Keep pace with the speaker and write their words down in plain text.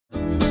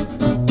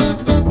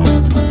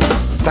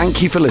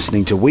Thank you for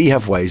listening to We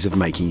Have Ways of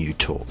Making You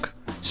Talk.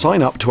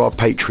 Sign up to our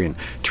Patreon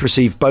to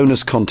receive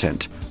bonus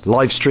content,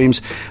 live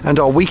streams, and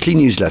our weekly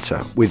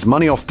newsletter with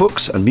money off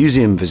books and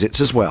museum visits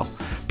as well,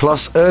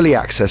 plus early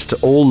access to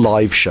all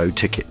live show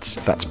tickets.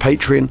 That's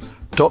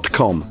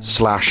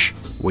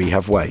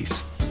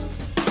patreon.com/wehaveways.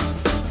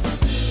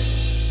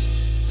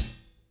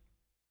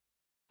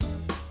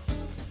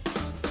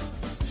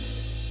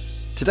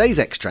 Today's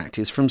extract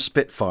is from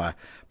Spitfire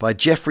by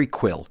Geoffrey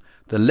Quill,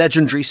 the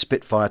legendary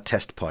Spitfire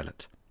test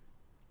pilot.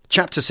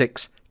 Chapter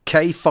 6,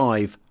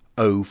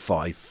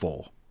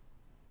 K5054.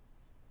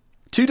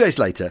 2 days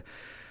later,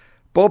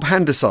 Bob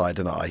Handyside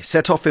and I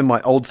set off in my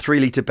old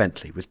 3-litre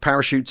Bentley with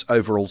parachutes,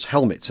 overalls,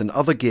 helmets and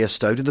other gear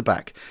stowed in the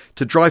back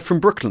to drive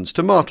from Brooklands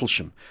to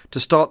Martlesham to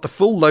start the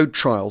full load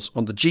trials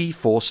on the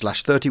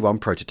G4/31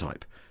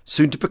 prototype,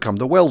 soon to become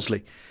the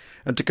Wellesley,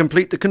 and to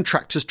complete the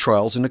contractor's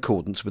trials in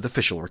accordance with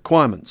official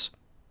requirements.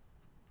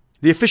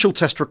 The official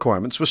test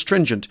requirements were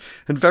stringent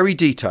and very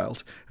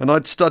detailed, and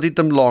I'd studied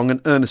them long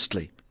and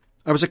earnestly.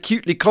 I was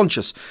acutely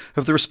conscious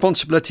of the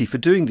responsibility for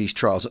doing these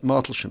trials at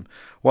Martlesham,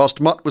 whilst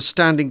Mutt was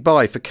standing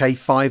by for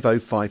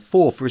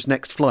K5054 for his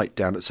next flight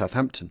down at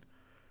Southampton.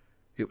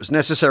 It was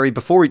necessary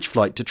before each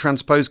flight to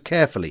transpose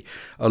carefully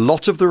a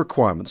lot of the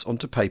requirements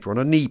onto paper on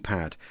a knee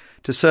pad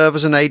to serve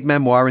as an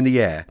aide-memoire in the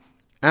air,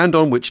 and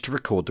on which to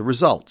record the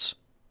results.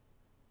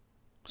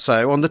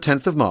 So, on the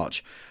 10th of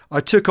March, I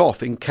took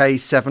off in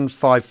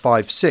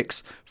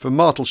K7556 from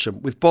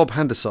Martlesham with Bob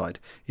Handyside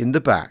in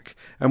the back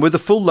and with a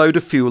full load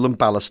of fuel and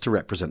ballast to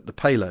represent the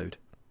payload.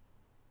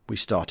 We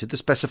started the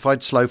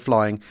specified slow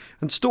flying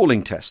and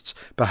stalling tests,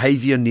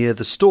 behaviour near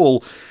the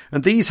stall,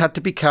 and these had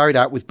to be carried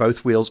out with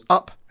both wheels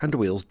up and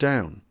wheels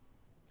down.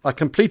 I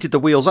completed the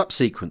wheels up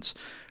sequence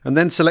and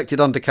then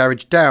selected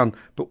undercarriage down,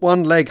 but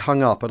one leg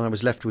hung up and I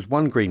was left with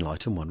one green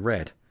light and one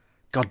red.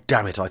 God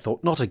damn it, I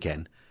thought, not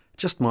again.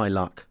 Just my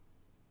luck.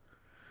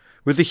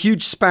 With the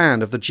huge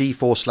span of the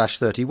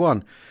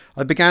G4/31,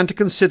 I began to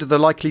consider the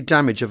likely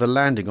damage of a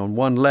landing on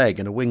one leg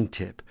and a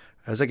wingtip,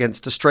 as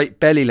against a straight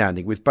belly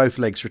landing with both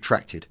legs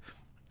retracted,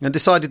 and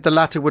decided the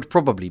latter would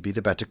probably be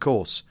the better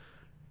course.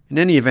 In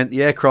any event,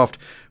 the aircraft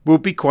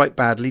would be quite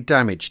badly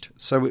damaged,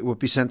 so it would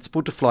be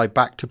sensible to fly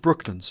back to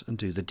Brooklands and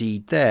do the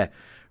deed there,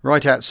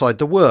 right outside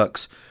the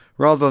works,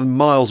 rather than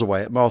miles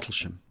away at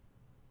Martlesham.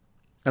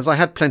 As I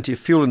had plenty of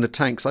fuel in the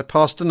tanks, I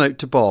passed a note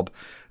to Bob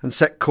and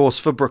set course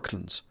for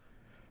Brooklands.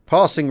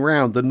 Passing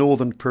round the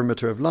northern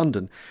perimeter of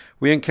London,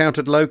 we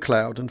encountered low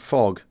cloud and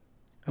fog,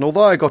 and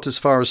although I got as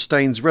far as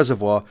Staines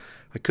Reservoir,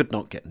 I could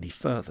not get any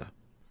further.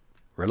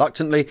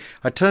 Reluctantly,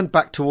 I turned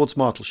back towards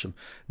Martlesham,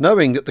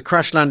 knowing that the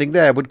crash landing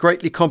there would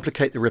greatly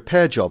complicate the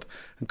repair job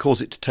and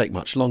cause it to take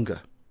much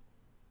longer.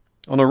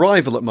 On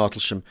arrival at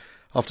Martlesham,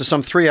 after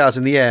some 3 hours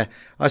in the air,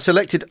 I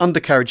selected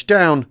undercarriage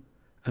down,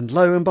 and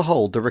lo and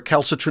behold, the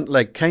recalcitrant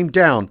leg came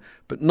down,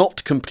 but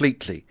not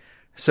completely,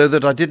 so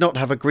that I did not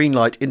have a green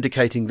light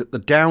indicating that the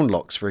down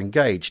locks were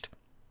engaged.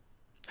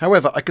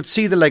 However, I could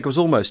see the leg was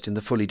almost in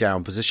the fully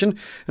down position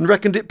and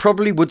reckoned it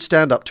probably would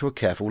stand up to a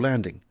careful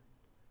landing.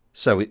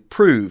 So it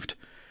proved,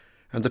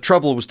 and the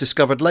trouble was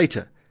discovered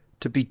later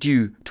to be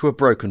due to a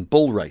broken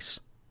bull race.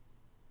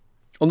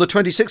 On the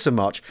 26th of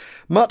March,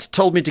 Mutt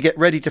told me to get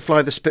ready to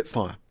fly the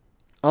Spitfire.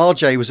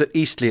 RJ was at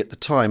Eastleigh at the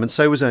time, and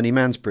so was Ernie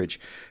Mansbridge,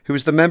 who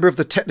was the member of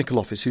the technical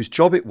office whose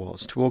job it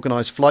was to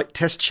organise flight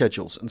test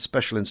schedules and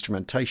special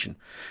instrumentation,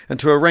 and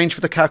to arrange for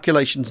the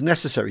calculations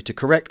necessary to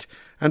correct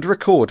and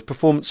record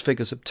performance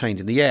figures obtained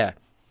in the air.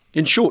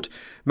 In short,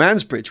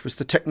 Mansbridge was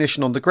the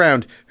technician on the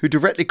ground who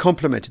directly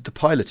complemented the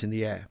pilot in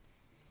the air.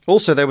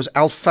 Also there was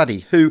Alf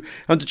Faddy, who,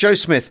 under Joe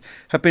Smith,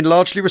 had been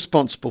largely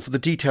responsible for the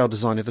detail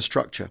design of the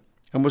structure,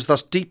 and was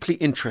thus deeply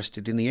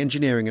interested in the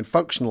engineering and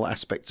functional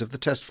aspects of the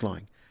test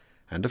flying.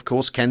 And, of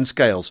course, Ken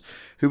Scales,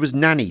 who was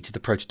nanny to the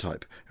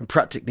prototype and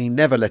practically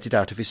never let it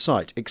out of his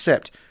sight,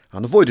 except,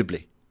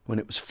 unavoidably, when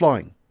it was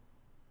flying.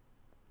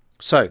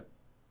 So,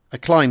 I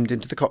climbed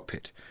into the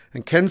cockpit,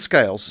 and Ken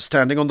Scales,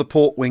 standing on the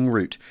port wing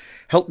root,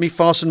 helped me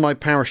fasten my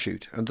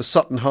parachute and the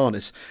Sutton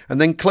harness, and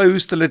then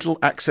closed the little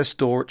access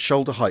door at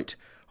shoulder height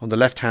on the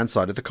left-hand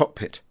side of the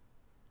cockpit.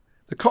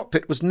 The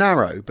cockpit was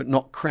narrow, but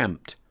not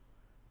cramped.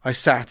 I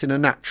sat in a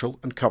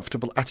natural and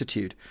comfortable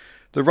attitude.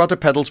 The rudder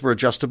pedals were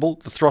adjustable,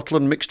 the throttle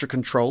and mixture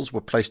controls were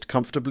placed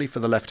comfortably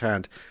for the left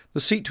hand, the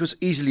seat was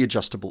easily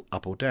adjustable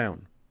up or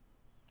down.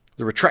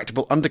 The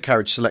retractable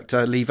undercarriage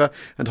selector lever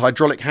and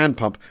hydraulic hand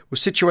pump were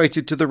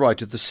situated to the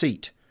right of the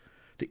seat.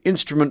 The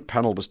instrument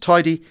panel was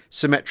tidy,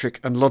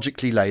 symmetric and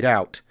logically laid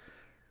out.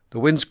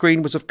 The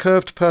windscreen was of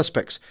curved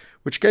perspex,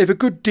 which gave a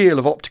good deal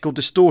of optical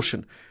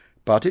distortion,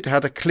 but it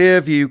had a clear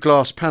view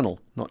glass panel,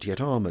 not yet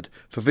armoured,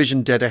 for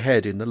vision dead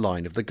ahead in the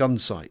line of the gun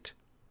sight.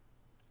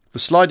 The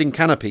sliding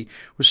canopy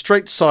was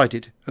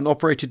straight-sided and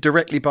operated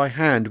directly by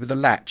hand with a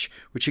latch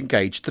which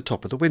engaged the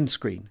top of the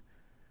windscreen.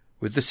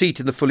 With the seat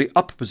in the fully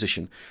up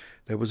position,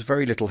 there was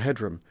very little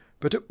headroom,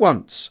 but at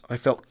once I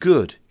felt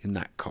good in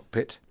that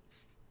cockpit.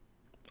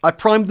 I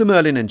primed the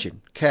Merlin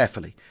engine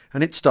carefully,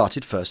 and it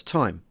started first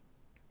time.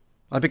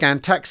 I began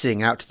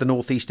taxiing out to the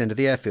northeast end of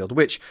the airfield,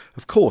 which,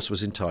 of course,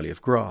 was entirely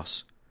of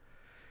grass.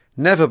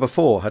 Never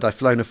before had I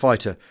flown a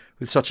fighter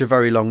with such a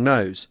very long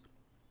nose.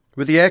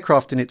 With the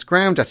aircraft in its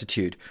ground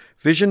attitude,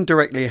 vision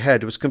directly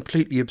ahead was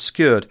completely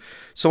obscured,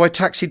 so I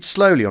taxied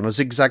slowly on a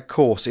zigzag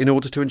course in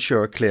order to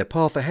ensure a clear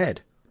path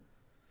ahead.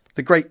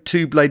 The great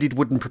two-bladed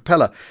wooden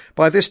propeller,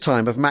 by this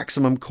time of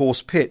maximum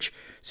course pitch,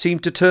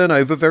 seemed to turn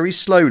over very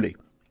slowly,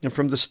 and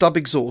from the stub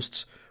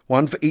exhausts,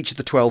 one for each of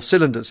the 12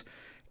 cylinders,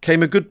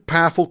 came a good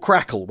powerful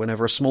crackle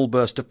whenever a small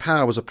burst of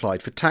power was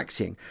applied for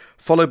taxiing,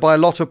 followed by a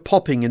lot of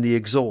popping in the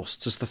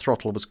exhausts as the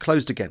throttle was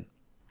closed again.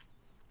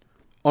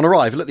 On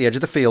arrival at the edge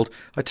of the field,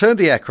 I turned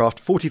the aircraft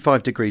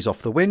 45 degrees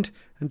off the wind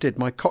and did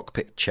my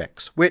cockpit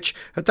checks, which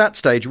at that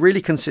stage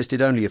really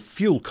consisted only of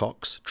fuel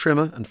cocks,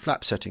 trimmer and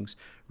flap settings,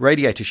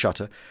 radiator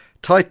shutter,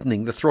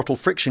 tightening the throttle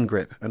friction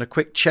grip and a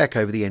quick check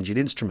over the engine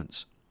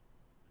instruments.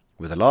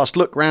 With a last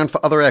look round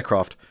for other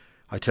aircraft,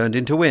 I turned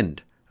into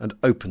wind and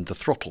opened the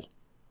throttle.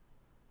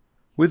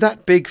 With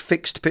that big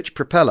fixed-pitch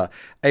propeller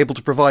able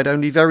to provide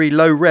only very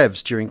low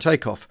revs during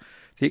takeoff,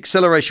 the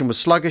acceleration was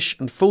sluggish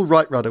and full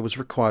right rudder was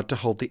required to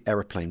hold the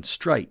aeroplane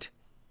straight.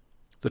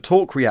 The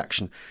torque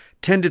reaction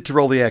tended to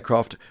roll the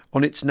aircraft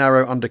on its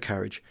narrow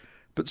undercarriage,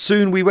 but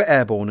soon we were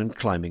airborne and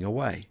climbing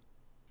away.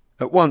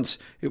 At once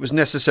it was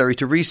necessary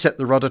to reset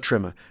the rudder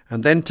trimmer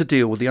and then to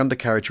deal with the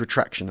undercarriage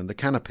retraction and the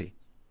canopy.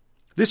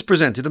 This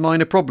presented a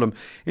minor problem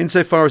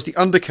insofar as the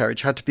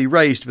undercarriage had to be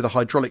raised with a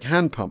hydraulic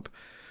hand pump,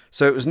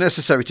 so it was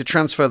necessary to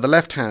transfer the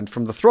left hand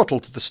from the throttle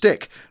to the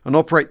stick and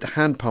operate the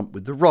hand pump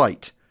with the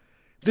right.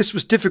 This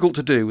was difficult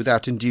to do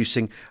without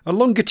inducing a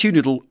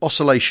longitudinal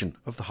oscillation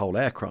of the whole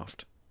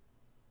aircraft.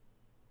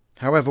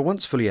 However,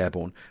 once fully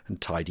airborne and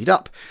tidied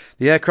up,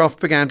 the aircraft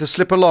began to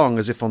slip along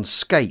as if on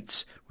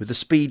skates, with the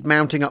speed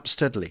mounting up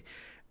steadily,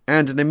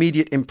 and an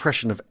immediate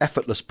impression of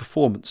effortless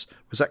performance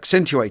was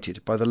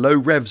accentuated by the low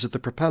revs of the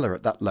propeller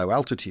at that low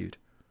altitude.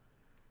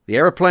 The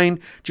aeroplane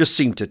just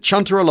seemed to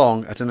chunter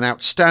along at an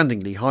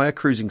outstandingly higher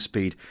cruising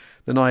speed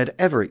than I had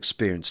ever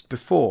experienced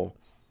before,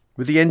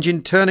 with the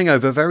engine turning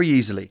over very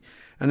easily,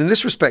 and in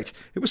this respect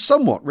it was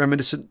somewhat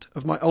reminiscent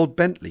of my old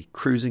Bentley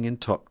cruising in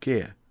top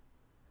gear.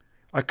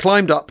 I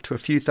climbed up to a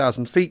few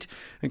thousand feet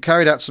and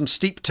carried out some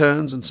steep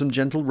turns and some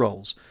gentle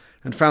rolls,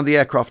 and found the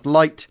aircraft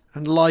light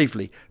and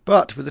lively,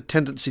 but with a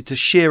tendency to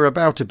sheer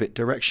about a bit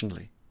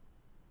directionally.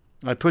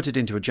 I put it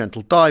into a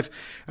gentle dive,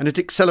 and it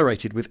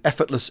accelerated with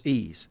effortless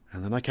ease,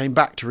 and then I came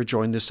back to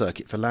rejoin the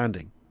circuit for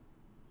landing.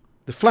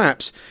 The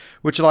flaps,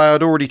 which I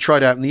had already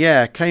tried out in the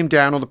air, came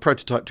down on the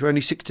prototype to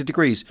only 60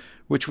 degrees,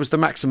 which was the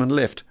maximum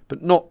lift,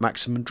 but not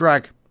maximum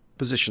drag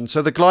position,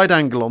 so the glide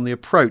angle on the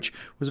approach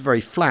was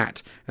very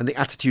flat, and the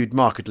attitude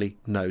markedly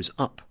nose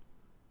up.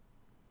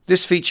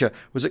 This feature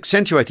was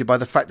accentuated by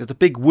the fact that the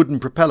big wooden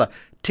propeller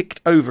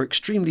ticked over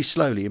extremely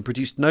slowly and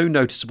produced no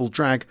noticeable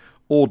drag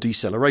or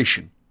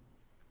deceleration.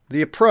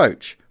 The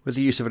approach, with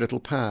the use of a little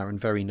power and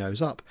very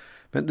nose up,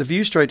 meant the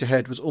view straight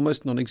ahead was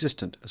almost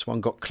non-existent as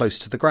one got close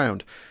to the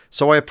ground,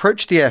 so I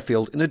approached the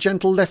airfield in a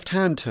gentle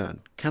left-hand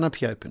turn,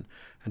 canopy open,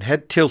 and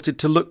head tilted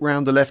to look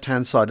round the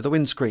left-hand side of the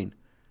windscreen.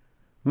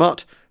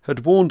 Mutt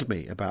had warned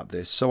me about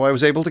this, so I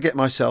was able to get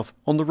myself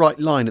on the right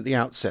line at the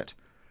outset.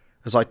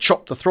 As I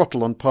chopped the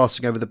throttle on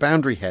passing over the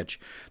boundary hedge,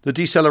 the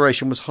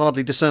deceleration was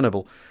hardly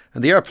discernible,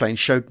 and the airplane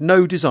showed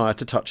no desire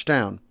to touch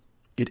down.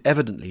 It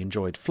evidently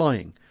enjoyed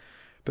flying.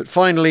 But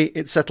finally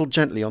it settled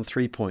gently on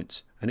 3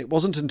 points, and it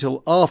wasn't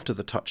until after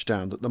the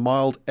touchdown that the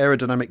mild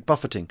aerodynamic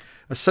buffeting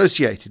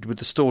associated with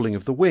the stalling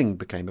of the wing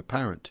became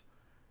apparent.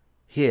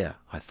 Here,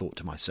 I thought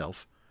to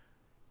myself,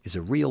 is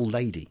a real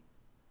lady.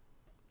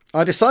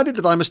 I decided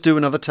that I must do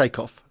another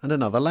takeoff and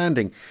another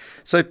landing,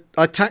 so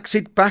I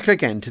taxied back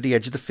again to the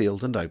edge of the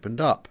field and opened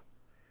up.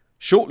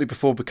 Shortly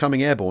before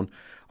becoming airborne,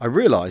 I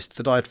realised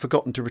that I had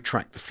forgotten to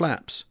retract the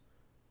flaps.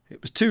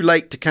 It was too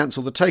late to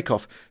cancel the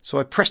takeoff, so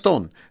I pressed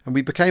on and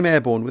we became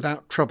airborne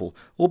without trouble,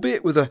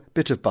 albeit with a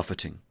bit of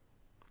buffeting.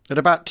 At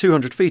about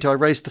 200 feet I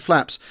raised the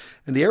flaps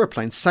and the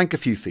aeroplane sank a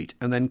few feet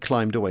and then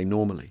climbed away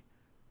normally.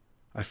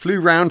 I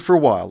flew round for a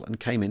while and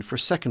came in for a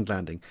second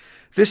landing,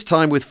 this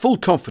time with full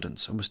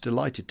confidence, and was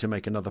delighted to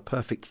make another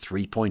perfect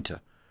three-pointer.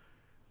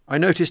 I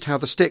noticed how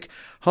the stick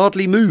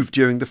hardly moved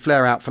during the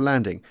flare-out for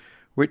landing,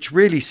 which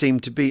really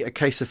seemed to be a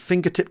case of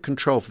fingertip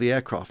control for the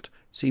aircraft,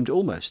 seemed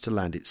almost to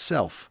land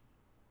itself.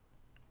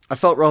 I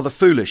felt rather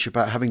foolish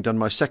about having done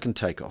my second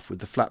takeoff with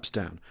the flaps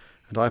down,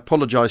 and I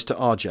apologised to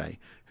RJ,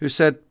 who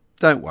said,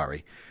 "Don't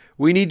worry,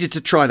 we needed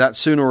to try that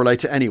sooner or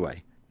later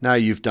anyway. Now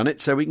you've done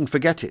it, so we can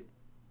forget it."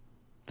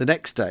 The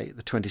next day,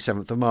 the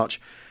 27th of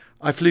March,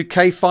 I flew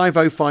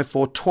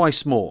K5054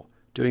 twice more,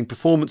 doing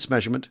performance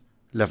measurement,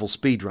 level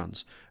speed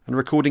runs, and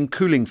recording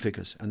cooling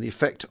figures and the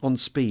effect on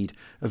speed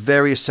of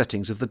various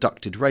settings of the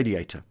ducted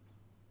radiator.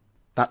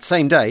 That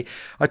same day,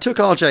 I took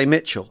RJ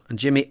Mitchell and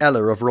Jimmy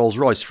Eller of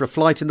Rolls-Royce for a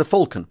flight in the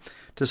Falcon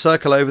to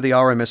circle over the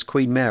RMS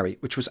Queen Mary,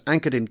 which was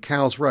anchored in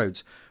Cowes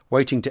Roads,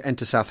 waiting to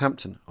enter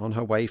Southampton on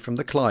her way from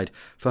the Clyde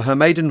for her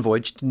maiden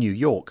voyage to New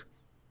York.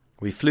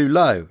 We flew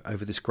low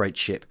over this great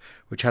ship,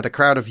 which had a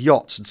crowd of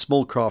yachts and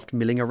small craft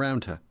milling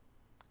around her.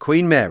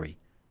 Queen Mary,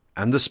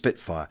 and the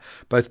Spitfire,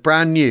 both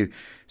brand new,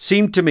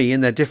 seemed to me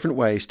in their different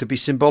ways to be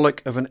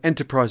symbolic of an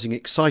enterprising,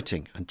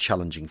 exciting and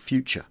challenging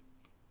future.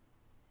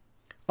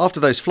 After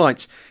those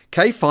flights,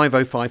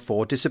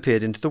 K5054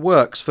 disappeared into the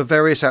works for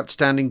various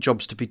outstanding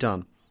jobs to be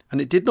done, and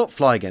it did not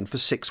fly again for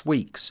 6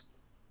 weeks.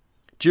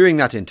 During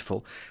that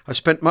interval, I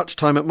spent much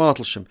time at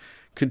Martlesham,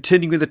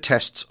 continuing the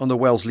tests on the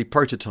Wellesley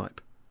prototype.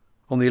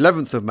 On the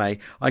 11th of May,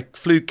 I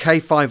flew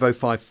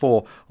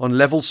K5054 on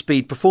level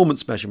speed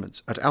performance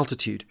measurements at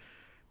altitude,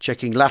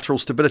 checking lateral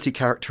stability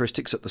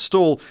characteristics at the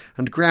stall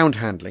and ground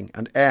handling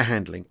and air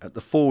handling at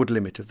the forward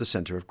limit of the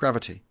centre of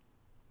gravity.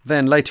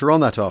 Then, later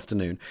on that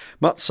afternoon,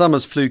 Mutt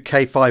Summers flew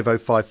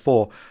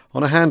K5054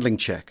 on a handling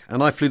check,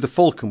 and I flew the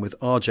Falcon with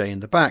RJ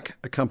in the back,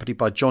 accompanied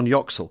by John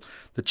Yoxall,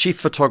 the chief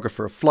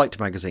photographer of Flight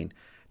magazine,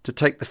 to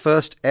take the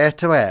first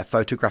air-to-air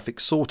photographic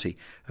sortie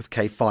of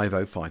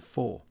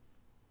K5054.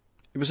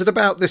 It was at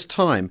about this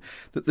time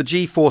that the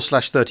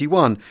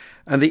G4/31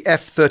 and the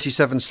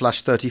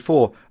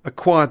F37/34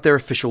 acquired their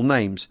official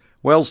names,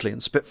 Wellesley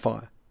and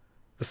Spitfire.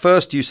 The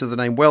first use of the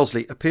name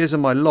Wellesley appears in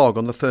my log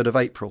on the 3rd of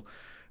April,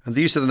 and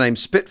the use of the name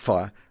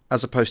Spitfire,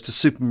 as opposed to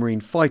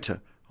Supermarine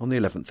Fighter, on the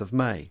 11th of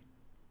May.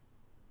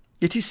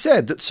 It is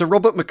said that Sir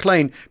Robert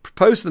Maclean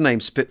proposed the name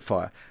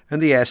Spitfire,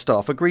 and the air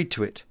staff agreed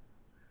to it.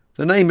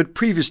 The name had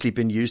previously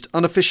been used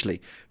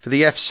unofficially for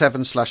the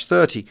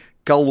F7/30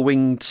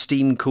 gull-winged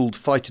steam-cooled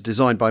fighter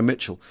designed by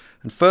Mitchell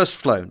and first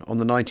flown on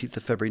the 19th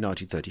of February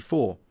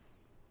 1934.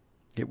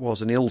 It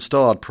was an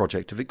ill-starred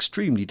project of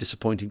extremely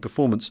disappointing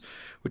performance,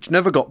 which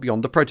never got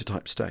beyond the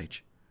prototype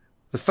stage.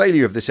 The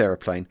failure of this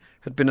aeroplane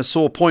had been a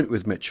sore point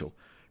with Mitchell,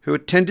 who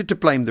had tended to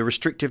blame the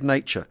restrictive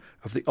nature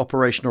of the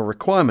operational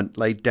requirement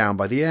laid down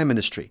by the Air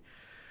Ministry.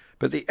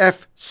 But the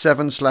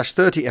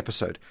F7/30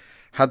 episode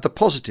had the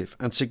positive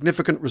and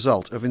significant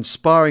result of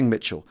inspiring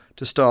Mitchell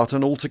to start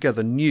an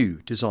altogether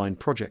new design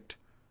project.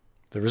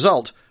 The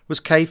result was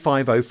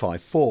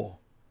K5054.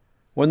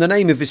 When the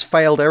name of his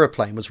failed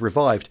aeroplane was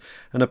revived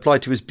and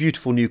applied to his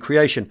beautiful new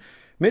creation,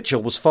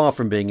 Mitchell was far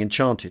from being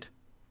enchanted.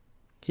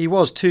 He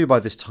was too by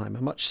this time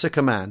a much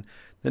sicker man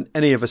than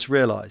any of us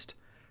realised,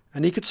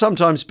 and he could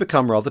sometimes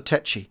become rather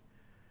tetchy.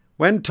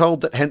 When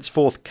told that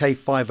henceforth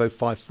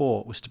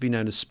K5054 was to be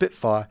known as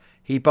Spitfire,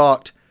 he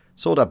barked,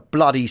 "Sort of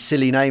bloody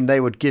silly name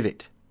they would give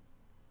it."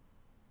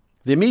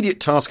 The immediate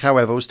task,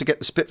 however, was to get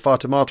the Spitfire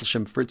to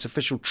Martlesham for its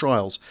official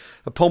trials,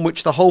 upon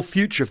which the whole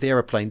future of the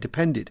aeroplane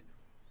depended.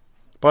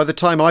 By the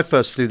time I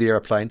first flew the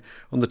aeroplane,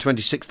 on the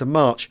 26th of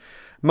March,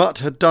 Mutt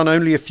had done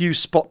only a few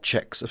spot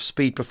checks of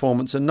speed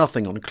performance and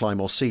nothing on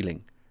climb or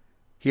ceiling.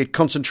 He had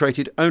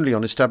concentrated only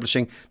on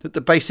establishing that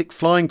the basic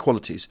flying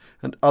qualities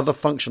and other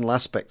functional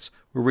aspects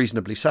were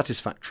reasonably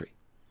satisfactory.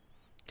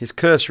 His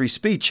cursory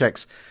speed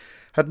checks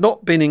had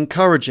not been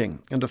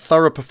encouraging, and a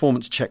thorough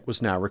performance check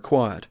was now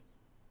required.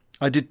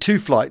 I did 2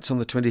 flights on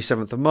the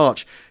 27th of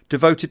March,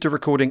 devoted to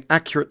recording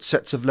accurate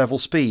sets of level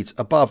speeds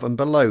above and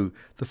below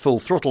the full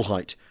throttle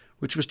height,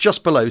 which was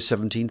just below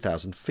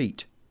 17,000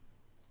 feet.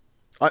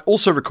 I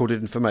also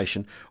recorded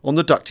information on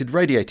the ducted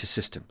radiator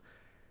system.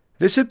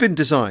 This had been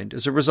designed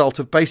as a result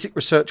of basic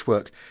research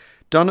work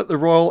done at the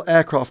Royal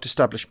Aircraft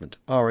Establishment,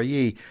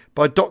 RAE,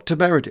 by Dr.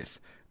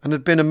 Meredith, and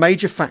had been a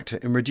major factor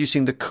in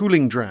reducing the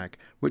cooling drag,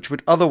 which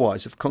would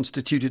otherwise have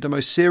constituted a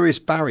most serious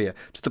barrier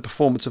to the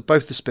performance of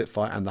both the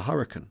Spitfire and the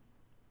Hurricane.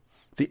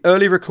 The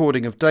early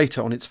recording of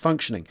data on its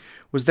functioning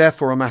was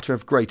therefore a matter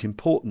of great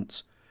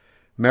importance.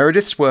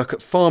 Meredith's work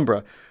at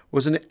Farnborough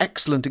was an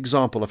excellent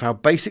example of how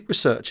basic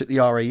research at the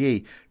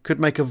RAE could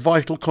make a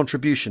vital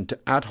contribution to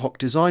ad hoc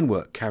design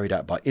work carried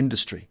out by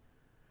industry.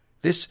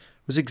 This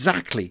was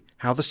exactly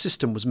how the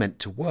system was meant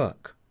to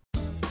work.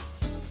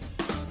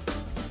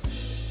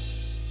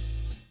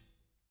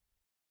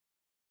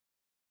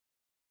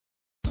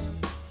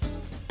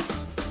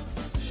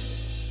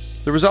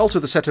 The result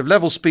of the set of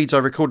level speeds I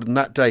recorded on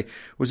that day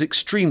was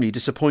extremely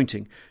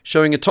disappointing,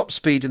 showing a top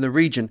speed in the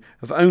region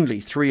of only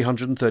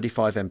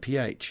 335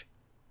 mph.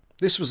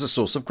 This was a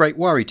source of great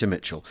worry to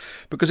Mitchell,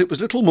 because it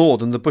was little more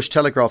than the Bush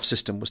Telegraph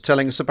system was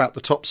telling us about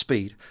the top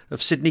speed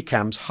of Sydney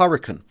Cam's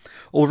Hurricane,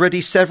 already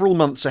several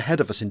months ahead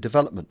of us in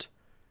development.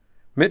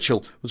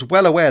 Mitchell was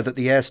well aware that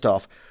the air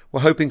staff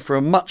were hoping for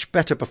a much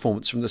better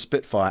performance from the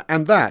Spitfire,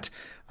 and that,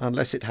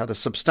 unless it had a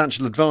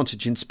substantial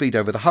advantage in speed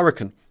over the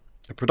Hurricane,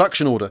 a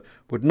production order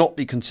would not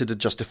be considered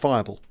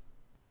justifiable.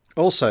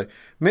 Also,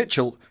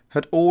 Mitchell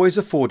had always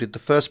afforded the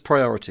first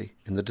priority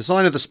in the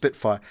design of the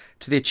Spitfire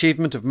to the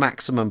achievement of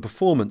maximum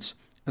performance,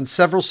 and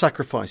several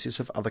sacrifices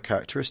of other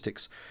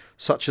characteristics,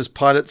 such as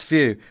pilot's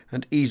view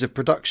and ease of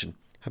production,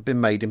 had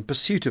been made in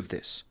pursuit of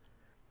this.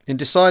 In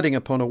deciding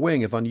upon a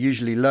wing of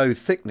unusually low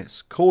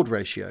thickness, chord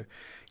ratio,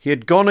 he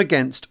had gone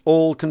against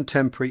all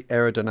contemporary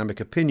aerodynamic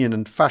opinion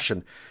and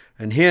fashion,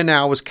 and here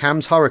now was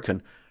Cam's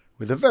Hurricane,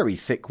 with a very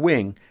thick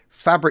wing,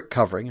 fabric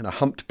covering and a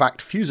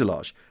humped-backed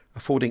fuselage,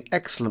 affording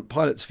excellent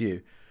pilot's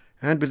view,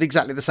 and with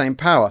exactly the same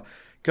power,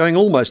 going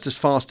almost as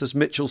fast as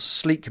Mitchell's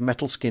sleek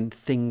metal-skinned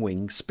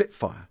thing-wing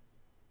Spitfire.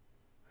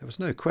 There was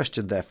no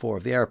question, therefore,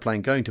 of the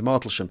aeroplane going to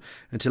Martlesham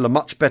until a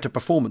much better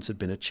performance had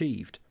been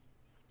achieved.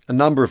 A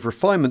number of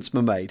refinements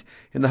were made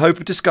in the hope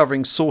of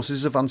discovering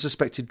sources of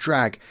unsuspected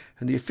drag,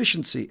 and the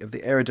efficiency of the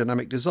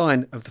aerodynamic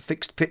design of the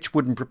fixed-pitch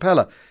wooden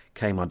propeller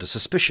came under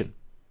suspicion.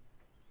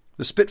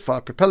 The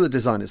Spitfire propeller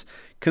designers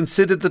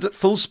considered that at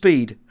full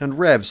speed and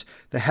revs,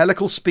 the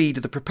helical speed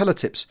of the propeller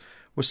tips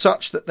was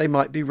such that they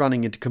might be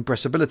running into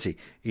compressibility,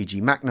 e.g.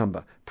 Mach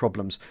number,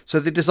 problems, so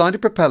they designed a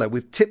propeller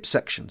with tip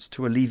sections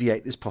to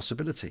alleviate this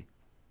possibility.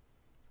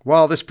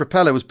 While this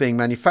propeller was being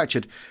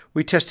manufactured,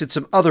 we tested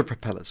some other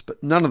propellers,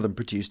 but none of them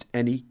produced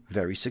any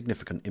very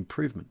significant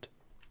improvement.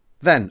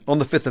 Then, on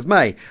the 5th of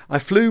May, I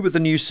flew with the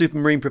new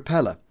Supermarine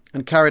propeller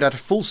and carried out a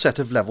full set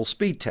of level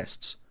speed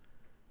tests.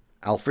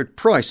 Alfred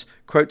Price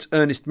quotes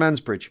Ernest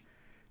Mansbridge.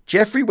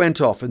 Geoffrey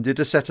went off and did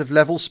a set of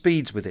level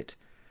speeds with it.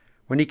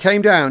 When he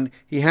came down,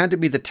 he handed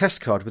me the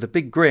test card with a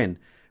big grin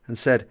and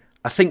said,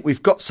 "I think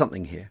we've got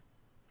something here."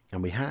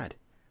 And we had.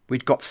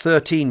 We'd got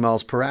 13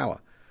 miles per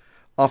hour.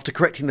 After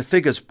correcting the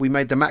figures, we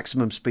made the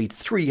maximum speed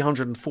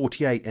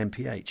 348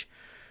 mph,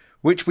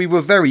 which we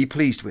were very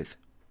pleased with.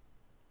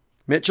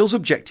 Mitchell's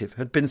objective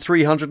had been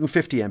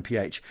 350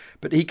 mph,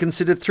 but he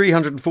considered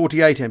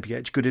 348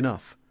 mph good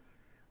enough.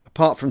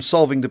 Apart from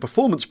solving the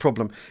performance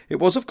problem, it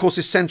was of course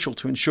essential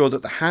to ensure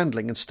that the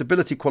handling and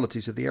stability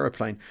qualities of the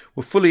aeroplane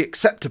were fully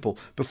acceptable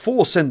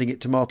before sending it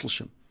to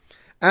Martlesham,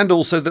 and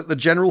also that the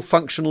general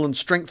functional and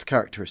strength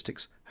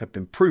characteristics had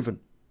been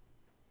proven.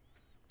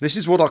 This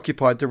is what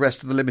occupied the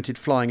rest of the limited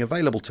flying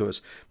available to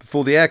us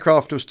before the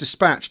aircraft was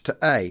dispatched to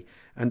A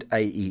and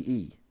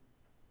AEE.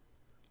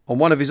 On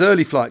one of his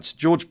early flights,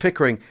 George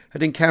Pickering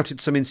had encountered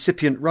some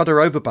incipient rudder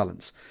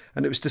overbalance,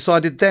 and it was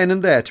decided then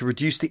and there to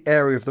reduce the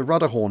area of the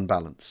rudder horn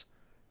balance.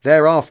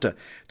 Thereafter,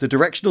 the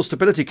directional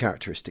stability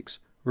characteristics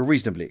were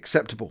reasonably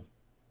acceptable.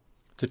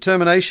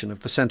 Determination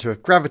of the centre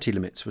of gravity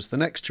limits was the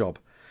next job.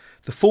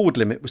 The forward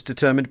limit was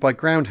determined by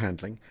ground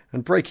handling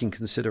and braking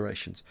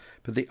considerations,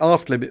 but the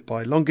aft limit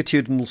by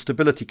longitudinal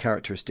stability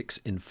characteristics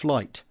in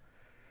flight.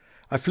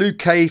 I flew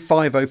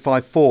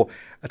K5054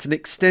 at an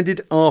extended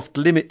aft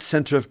limit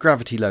centre of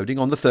gravity loading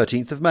on the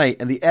 13th of May,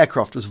 and the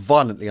aircraft was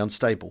violently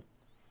unstable.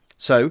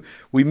 So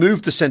we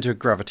moved the centre of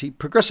gravity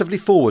progressively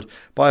forward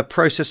by a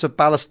process of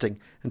ballasting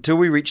until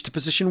we reached a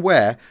position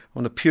where,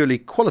 on a purely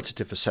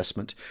qualitative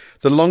assessment,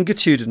 the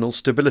longitudinal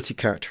stability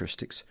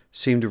characteristics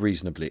seemed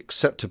reasonably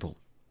acceptable.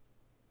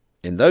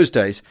 In those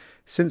days,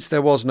 since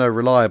there was no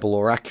reliable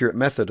or accurate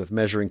method of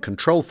measuring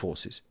control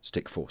forces,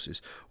 stick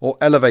forces, or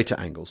elevator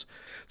angles,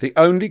 the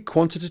only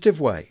quantitative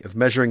way of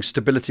measuring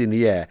stability in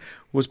the air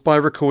was by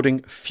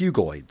recording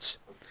phugoids.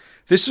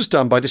 This was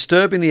done by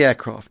disturbing the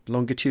aircraft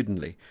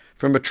longitudinally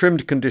from a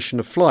trimmed condition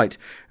of flight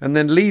and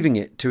then leaving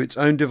it to its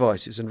own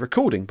devices and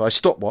recording by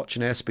stopwatch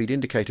and airspeed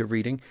indicator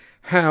reading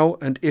how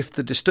and if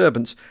the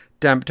disturbance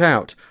damped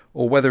out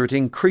or whether it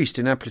increased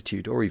in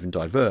amplitude or even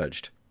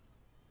diverged.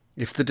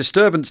 If the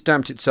disturbance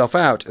damped itself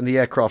out and the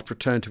aircraft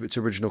returned to its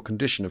original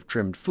condition of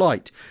trimmed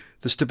flight,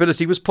 the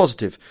stability was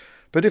positive,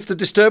 but if the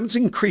disturbance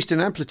increased in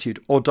amplitude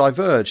or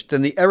diverged,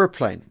 then the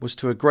aeroplane was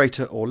to a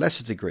greater or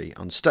lesser degree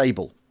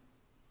unstable.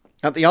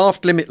 At the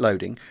aft limit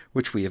loading,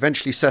 which we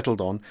eventually settled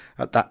on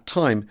at that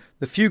time,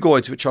 the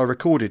phugoids which I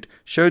recorded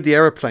showed the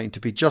aeroplane to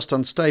be just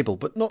unstable,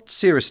 but not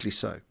seriously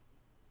so.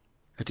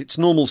 At its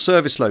normal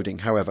service loading,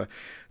 however,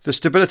 the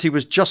stability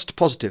was just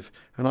positive,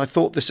 and I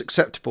thought this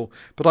acceptable,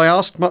 but I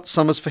asked Mutt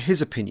Summers for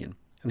his opinion,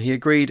 and he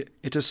agreed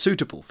it as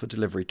suitable for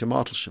delivery to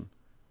Martlesham.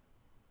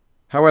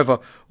 However,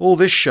 all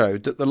this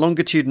showed that the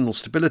longitudinal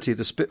stability of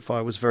the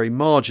Spitfire was very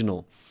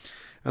marginal,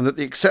 and that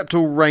the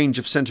acceptable range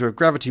of centre of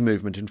gravity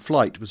movement in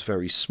flight was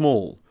very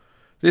small.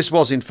 This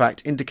was, in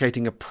fact,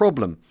 indicating a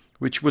problem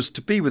which was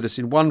to be with us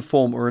in one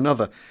form or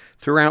another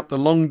throughout the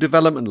long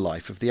development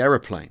life of the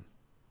aeroplane.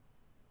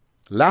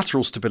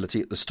 Lateral stability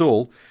at the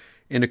stall,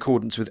 in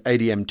accordance with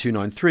ADM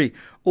 293,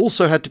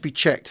 also had to be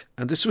checked,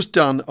 and this was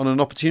done on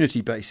an opportunity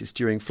basis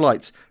during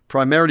flights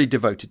primarily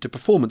devoted to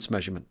performance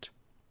measurement.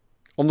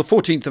 On the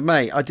 14th of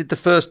May, I did the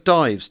first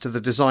dives to the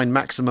design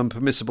maximum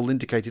permissible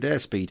indicated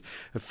airspeed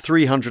of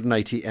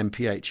 380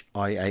 mph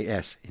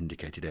IAS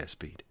indicated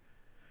airspeed.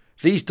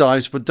 These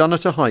dives were done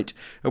at a height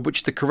at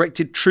which the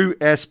corrected true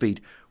airspeed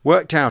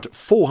worked out at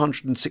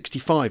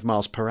 465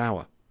 miles per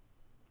hour.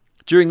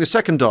 During the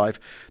second dive,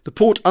 the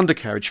port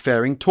undercarriage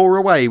fairing tore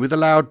away with a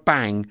loud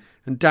bang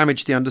and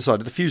damaged the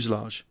underside of the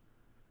fuselage.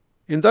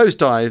 In those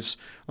dives,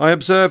 I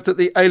observed that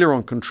the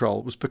aileron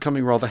control was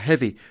becoming rather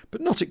heavy,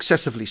 but not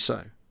excessively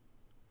so.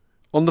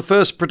 On the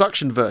first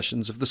production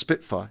versions of the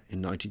Spitfire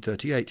in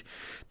 1938,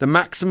 the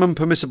maximum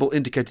permissible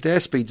indicated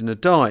airspeed in a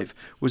dive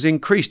was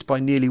increased by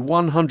nearly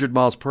 100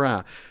 miles per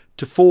hour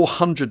to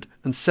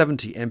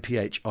 470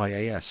 mph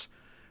IAS,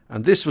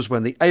 and this was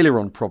when the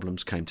aileron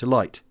problems came to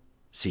light.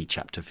 See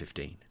Chapter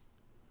 15.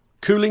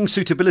 Cooling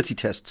suitability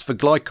tests for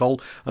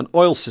glycol and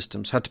oil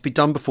systems had to be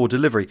done before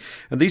delivery,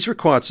 and these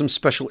required some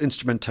special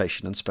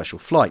instrumentation and special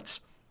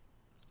flights.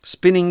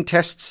 Spinning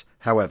tests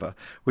however,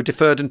 were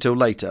deferred until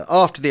later,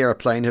 after the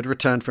aeroplane had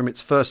returned from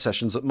its first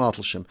sessions at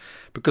Martlesham,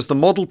 because the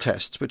model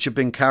tests which had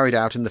been carried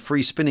out in the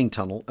free spinning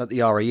tunnel at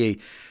the RAE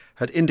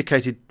had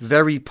indicated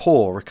very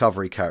poor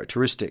recovery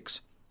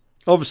characteristics.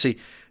 Obviously,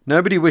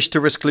 nobody wished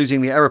to risk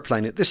losing the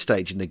aeroplane at this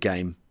stage in the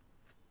game.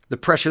 The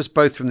pressures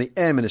both from the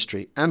Air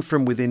Ministry and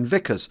from within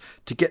Vickers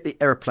to get the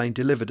aeroplane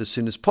delivered as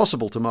soon as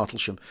possible to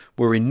Martlesham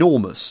were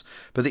enormous,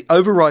 but the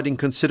overriding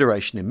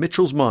consideration in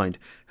Mitchell's mind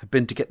had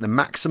been to get the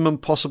maximum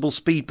possible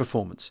speed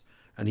performance,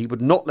 and he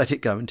would not let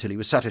it go until he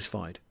was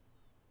satisfied.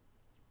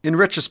 In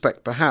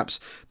retrospect,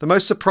 perhaps, the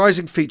most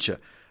surprising feature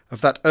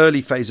of that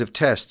early phase of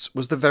tests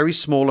was the very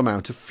small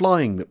amount of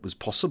flying that was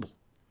possible.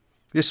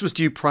 This was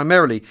due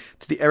primarily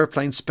to the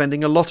aeroplane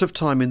spending a lot of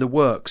time in the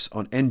works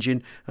on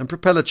engine and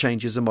propeller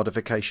changes and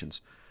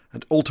modifications,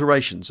 and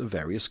alterations of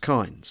various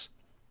kinds.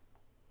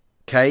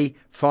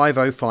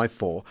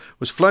 K5054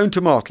 was flown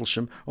to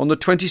Martlesham on the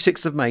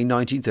 26th of May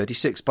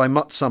 1936 by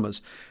Mutt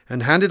Summers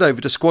and handed over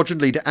to Squadron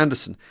Leader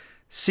Anderson,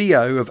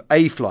 CO of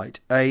A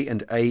Flight A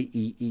and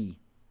AEE.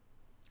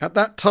 At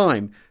that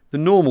time, the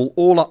normal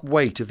all-up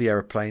weight of the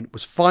aeroplane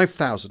was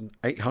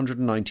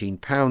 5,819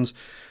 pounds,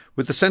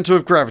 with the centre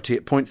of gravity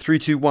at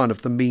 0.321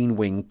 of the mean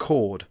wing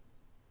chord.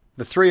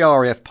 The three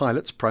RAF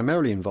pilots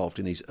primarily involved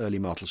in these early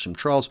Martlesham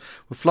trials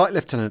were Flight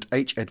Lieutenant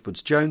H.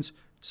 Edwards-Jones,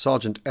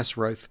 Sergeant S.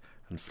 Roth,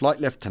 and Flight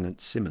Lieutenant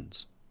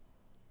Simmons.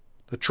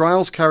 The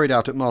trials carried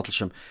out at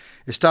Martlesham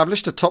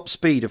established a top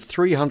speed of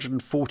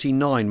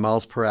 349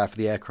 miles per hour for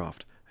the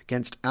aircraft,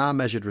 against our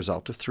measured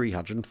result of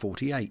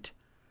 348.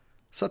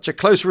 Such a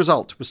close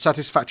result was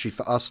satisfactory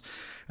for us,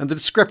 and the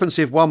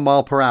discrepancy of 1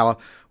 mile per hour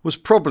was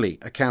probably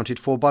accounted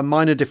for by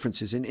minor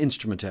differences in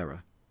instrument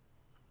error.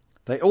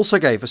 They also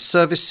gave a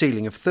service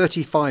ceiling of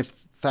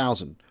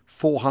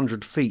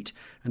 35,400 feet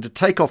and a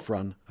takeoff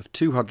run of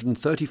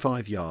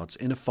 235 yards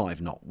in a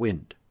 5-knot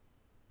wind.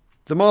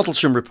 The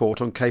Martlesham report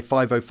on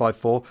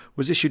K5054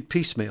 was issued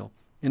piecemeal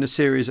in a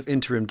series of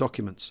interim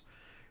documents.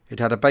 It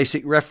had a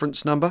basic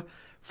reference number,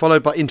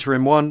 followed by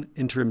Interim 1,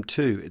 Interim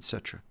 2,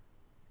 etc.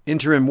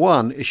 Interim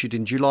 1, issued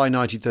in July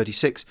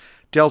 1936,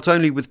 dealt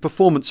only with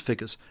performance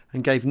figures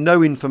and gave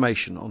no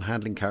information on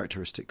handling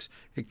characteristics,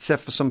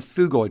 except for some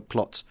phugoid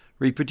plots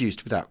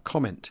reproduced without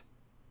comment.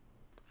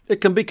 It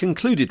can be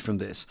concluded from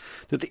this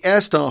that the air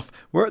staff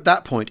were at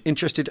that point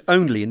interested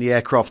only in the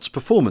aircraft's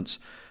performance,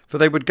 for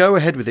they would go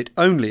ahead with it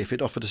only if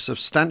it offered a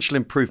substantial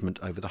improvement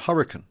over the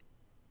Hurricane.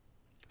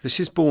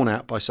 This is borne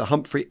out by Sir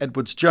Humphrey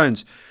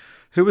Edwards-Jones,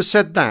 who has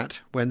said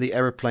that, when the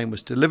aeroplane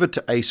was delivered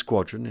to A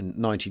Squadron in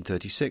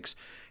 1936,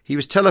 he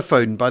was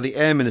telephoned by the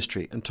Air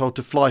Ministry and told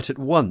to fly it at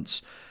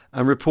once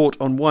and report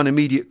on one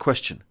immediate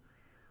question: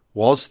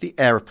 was the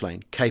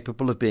aeroplane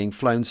capable of being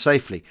flown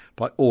safely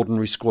by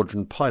ordinary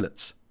squadron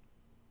pilots?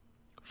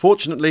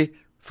 Fortunately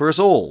for us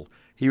all,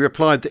 he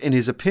replied that in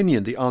his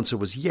opinion the answer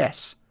was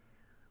yes.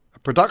 A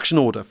production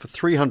order for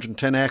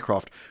 310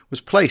 aircraft was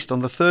placed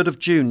on the 3rd of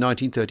June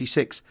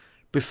 1936,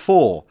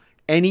 before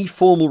any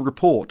formal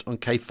report on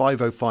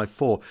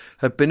K5054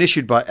 had been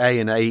issued by A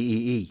and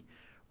AEE,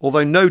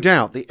 although no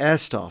doubt the air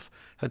staff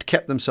had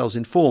kept themselves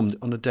informed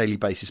on a daily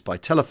basis by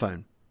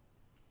telephone.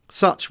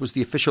 Such was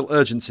the official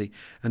urgency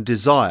and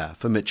desire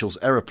for Mitchell's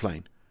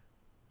aeroplane.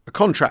 A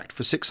contract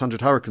for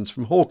 600 Hurricanes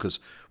from Hawkers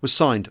was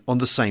signed on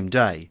the same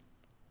day.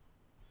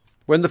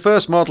 When the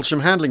first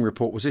Martlesham handling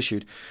report was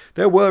issued,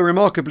 there were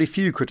remarkably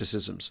few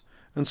criticisms,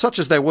 and such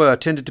as there were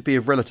tended to be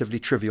of relatively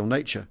trivial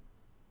nature.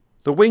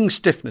 The wing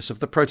stiffness of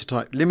the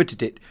prototype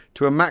limited it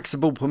to a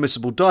maximum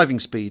permissible diving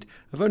speed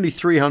of only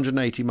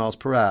 380 miles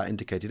per hour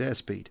indicated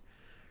airspeed.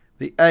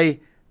 The A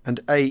and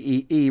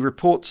AEE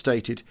report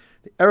stated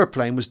the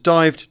aeroplane was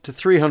dived to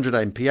 300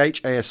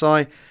 mph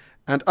ASI,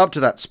 and up to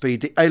that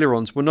speed the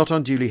ailerons were not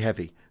unduly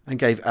heavy and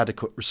gave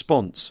adequate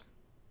response.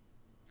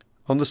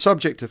 On the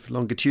subject of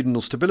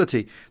longitudinal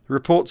stability, the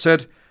report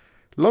said,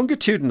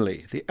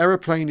 "Longitudinally, the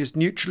aeroplane is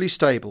neutrally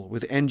stable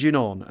with engine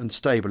on and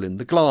stable in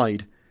the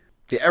glide.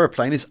 The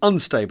aeroplane is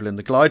unstable in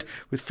the glide,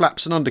 with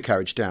flaps and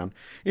undercarriage down.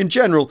 In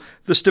general,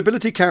 the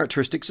stability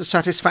characteristics are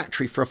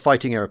satisfactory for a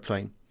fighting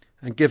aeroplane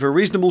and give a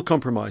reasonable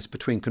compromise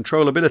between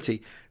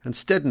controllability and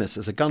steadiness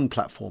as a gun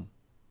platform."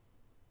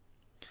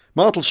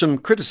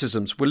 Martlesham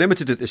criticisms were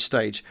limited at this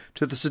stage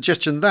to the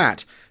suggestion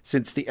that,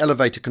 since the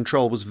elevator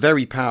control was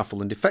very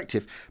powerful and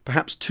effective,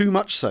 perhaps too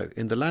much so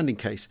in the landing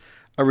case,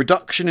 a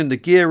reduction in the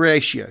gear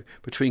ratio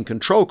between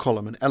control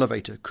column and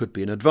elevator could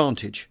be an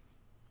advantage.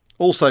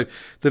 Also,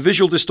 the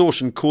visual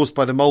distortion caused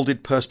by the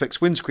moulded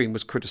Perspex windscreen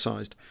was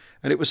criticised,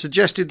 and it was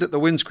suggested that the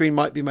windscreen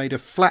might be made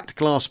of flat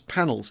glass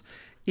panels,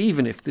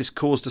 even if this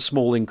caused a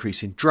small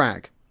increase in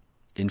drag.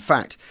 In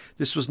fact,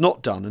 this was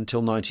not done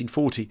until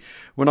 1940,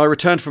 when I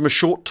returned from a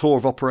short tour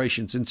of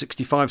operations in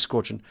 65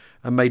 Squadron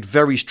and made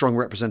very strong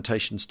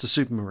representations to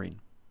Supermarine.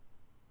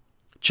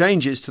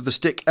 Changes to the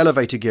stick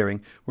elevator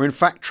gearing were in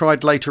fact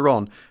tried later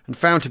on and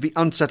found to be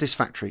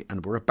unsatisfactory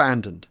and were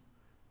abandoned.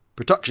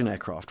 Production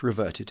aircraft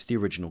reverted to the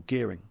original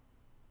gearing.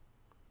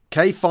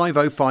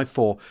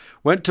 K5054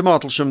 went to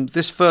Martlesham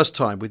this first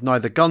time with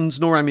neither guns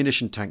nor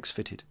ammunition tanks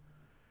fitted.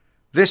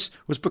 This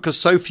was because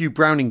so few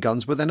Browning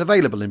guns were then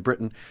available in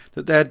Britain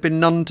that there had been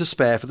none to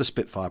spare for the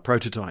Spitfire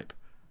prototype.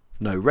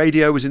 No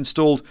radio was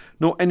installed,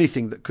 nor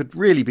anything that could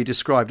really be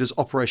described as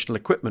operational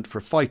equipment for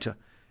a fighter.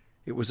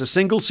 It was a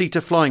single-seater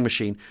flying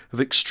machine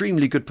of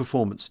extremely good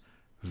performance,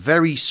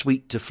 very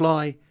sweet to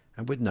fly,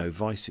 and with no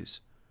vices.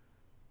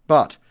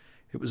 But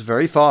it was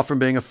very far from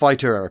being a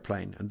fighter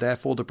aeroplane, and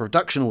therefore the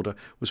production order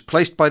was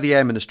placed by the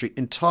Air Ministry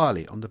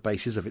entirely on the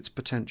basis of its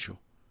potential.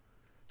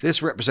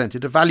 This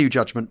represented a value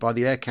judgment by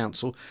the Air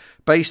Council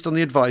based on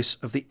the advice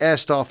of the air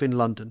staff in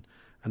London,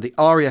 and the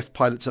RAF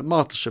pilots at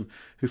Martlesham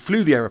who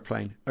flew the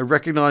aeroplane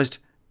recognised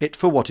it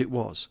for what it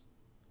was: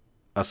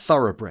 a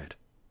thoroughbred.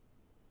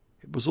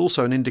 It was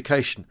also an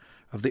indication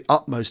of the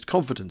utmost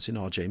confidence in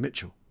R.J.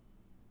 Mitchell.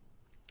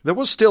 There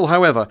was still,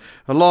 however,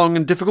 a long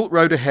and difficult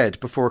road ahead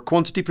before a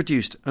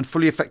quantity-produced and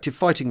fully effective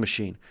fighting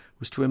machine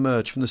was to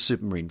emerge from the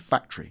submarine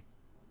factory.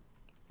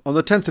 On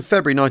the 10th of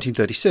February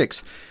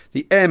 1936,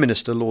 the Air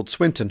Minister, Lord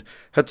Swinton,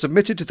 had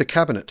submitted to the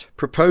Cabinet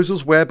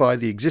proposals whereby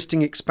the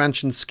existing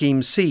expansion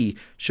Scheme C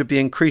should be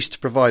increased to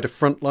provide a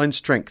frontline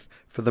strength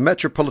for the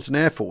Metropolitan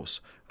Air Force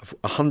of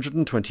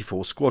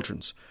 124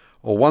 squadrons,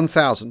 or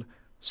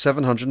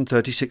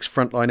 1,736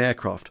 frontline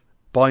aircraft,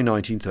 by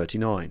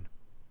 1939.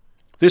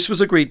 This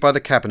was agreed by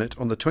the Cabinet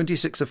on the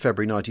 26th of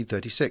February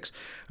 1936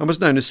 and was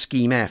known as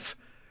Scheme F.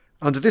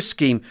 Under this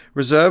scheme,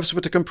 reserves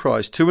were to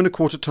comprise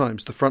 2¼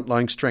 times the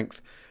frontline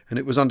strength, and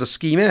it was under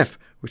Scheme F,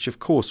 which of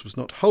course was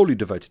not wholly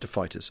devoted to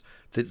fighters,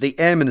 that the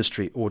Air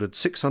Ministry ordered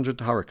 600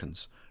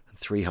 Hurricanes and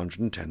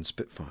 310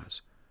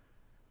 Spitfires.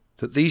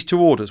 That these two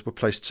orders were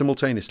placed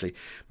simultaneously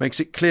makes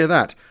it clear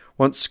that,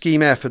 once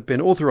Scheme F had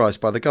been authorised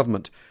by the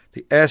government,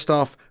 the air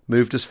staff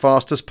moved as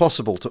fast as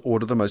possible to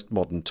order the most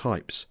modern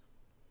types.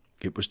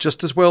 It was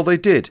just as well they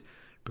did,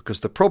 because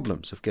the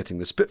problems of getting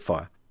the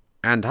Spitfire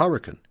and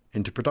Hurricane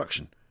into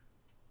production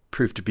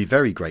proved to be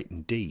very great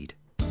indeed.